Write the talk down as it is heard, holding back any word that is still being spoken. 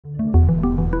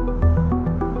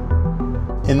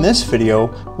In this video,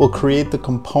 we'll create the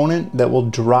component that will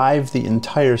drive the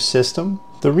entire system.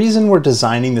 The reason we're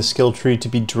designing the skill tree to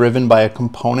be driven by a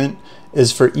component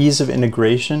is for ease of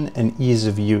integration and ease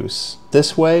of use.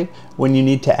 This way, when you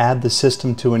need to add the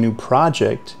system to a new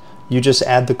project, you just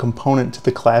add the component to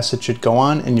the class it should go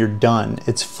on and you're done.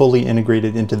 It's fully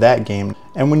integrated into that game.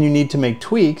 And when you need to make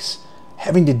tweaks,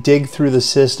 having to dig through the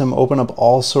system, open up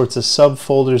all sorts of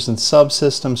subfolders and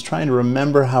subsystems, trying to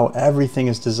remember how everything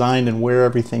is designed and where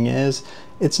everything is,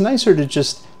 it's nicer to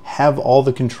just have all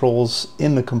the controls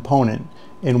in the component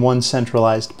in one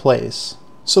centralized place.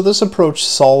 So this approach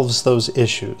solves those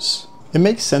issues. It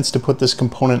makes sense to put this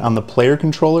component on the player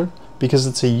controller because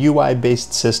it's a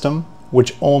UI-based system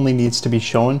which only needs to be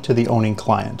shown to the owning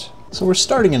client. So we're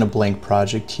starting in a blank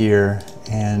project here,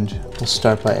 and we'll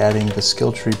start by adding the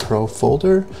Skill Tree Pro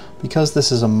folder. Because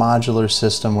this is a modular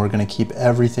system, we're going to keep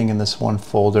everything in this one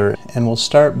folder, and we'll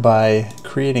start by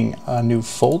creating a new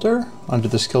folder under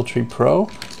the Skill Tree Pro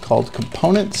called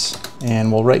Components,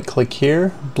 and we'll right click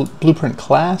here, Blueprint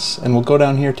Class, and we'll go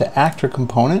down here to Actor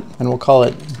Component, and we'll call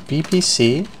it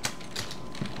BPC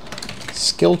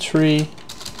Skill Tree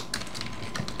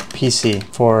PC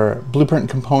for Blueprint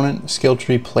Component Skill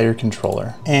Tree Player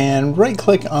Controller. And right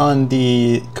click on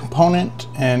the component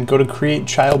and go to Create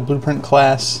Child Blueprint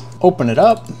Class, open it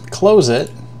up, close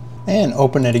it, and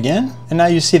open it again. And now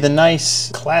you see the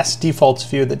nice class defaults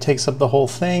view that takes up the whole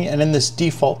thing, and in this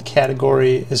default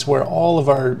category is where all of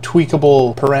our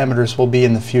tweakable parameters will be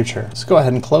in the future. Let's go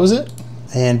ahead and close it.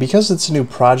 And because it's a new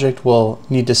project, we'll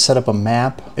need to set up a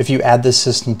map. If you add this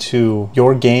system to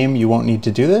your game, you won't need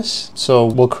to do this. So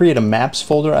we'll create a maps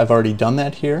folder. I've already done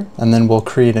that here. And then we'll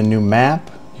create a new map.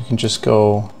 You can just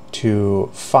go to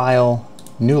File,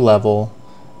 New Level,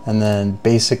 and then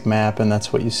Basic Map, and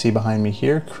that's what you see behind me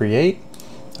here, Create.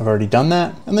 I've already done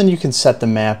that. And then you can set the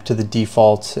map to the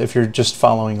default. If you're just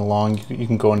following along, you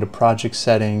can go into Project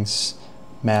Settings,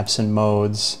 Maps and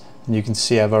Modes, and you can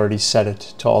see I've already set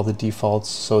it to all the defaults,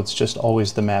 so it's just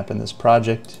always the map in this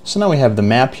project. So now we have the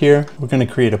map here. We're going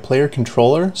to create a player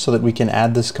controller so that we can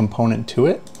add this component to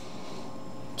it.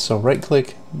 So right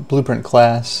click, Blueprint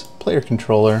Class, Player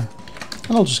Controller,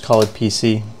 and I'll just call it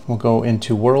PC. We'll go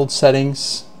into World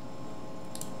Settings,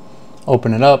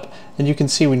 open it up, and you can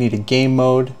see we need a game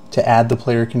mode to add the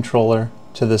player controller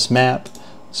to this map.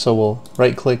 So we'll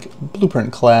right click,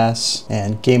 Blueprint Class,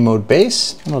 and Game Mode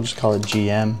Base, and I'll just call it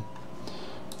GM.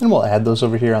 And we'll add those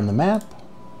over here on the map,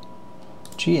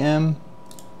 GM,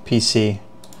 PC.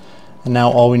 And now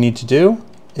all we need to do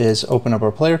is open up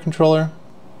our player controller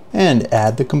and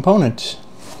add the component.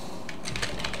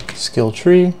 Skill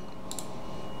tree,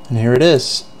 and here it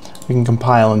is. We can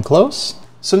compile and close.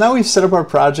 So now we've set up our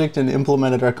project and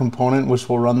implemented our component, which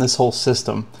will run this whole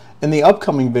system. In the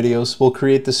upcoming videos, we'll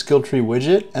create the skill tree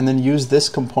widget and then use this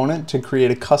component to create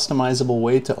a customizable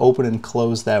way to open and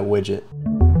close that widget.